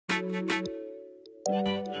If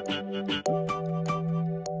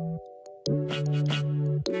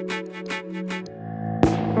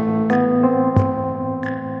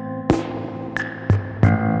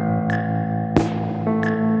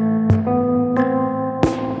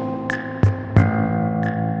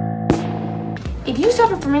you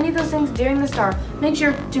suffer from any of those things during the STAR, make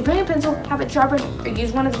sure to bring a pencil, have it sharpened, or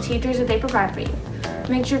use one of the teachers that they provide for you.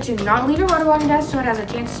 Make sure to not leave your water on your desk so it has a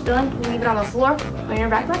chance of spilling. Leave it on the floor or in your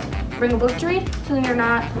backpack. Bring a book to read so you're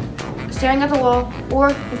not staring at the wall or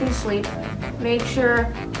you can sleep. Make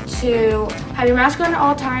sure to have your mask on at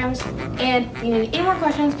all times. And if you need any more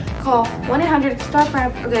questions, call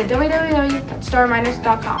 1-800-STAR-PREP or go to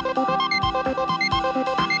www.starminers.com.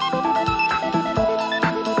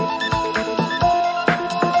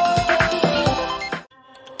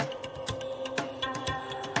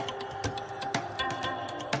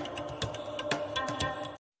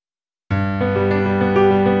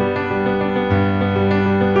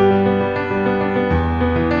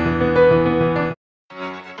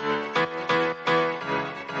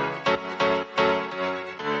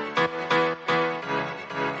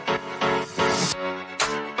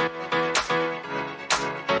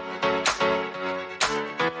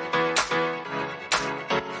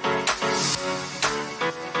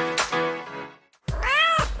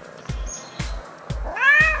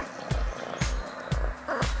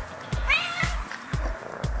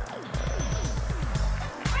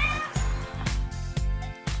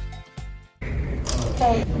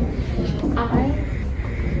 Okay.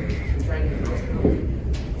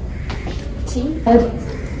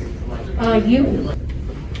 U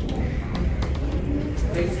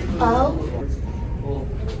O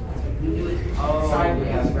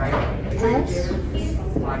S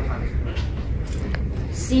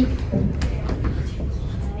C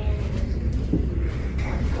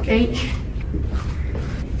H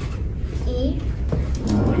E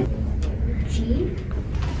G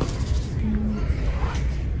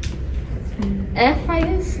F, I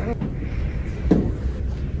guess.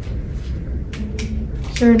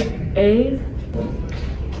 Third A.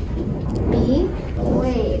 B.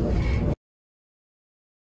 Wait.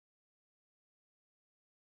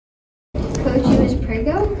 Coach, you was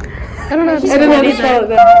Prego? I don't know how to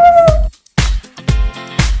spell it.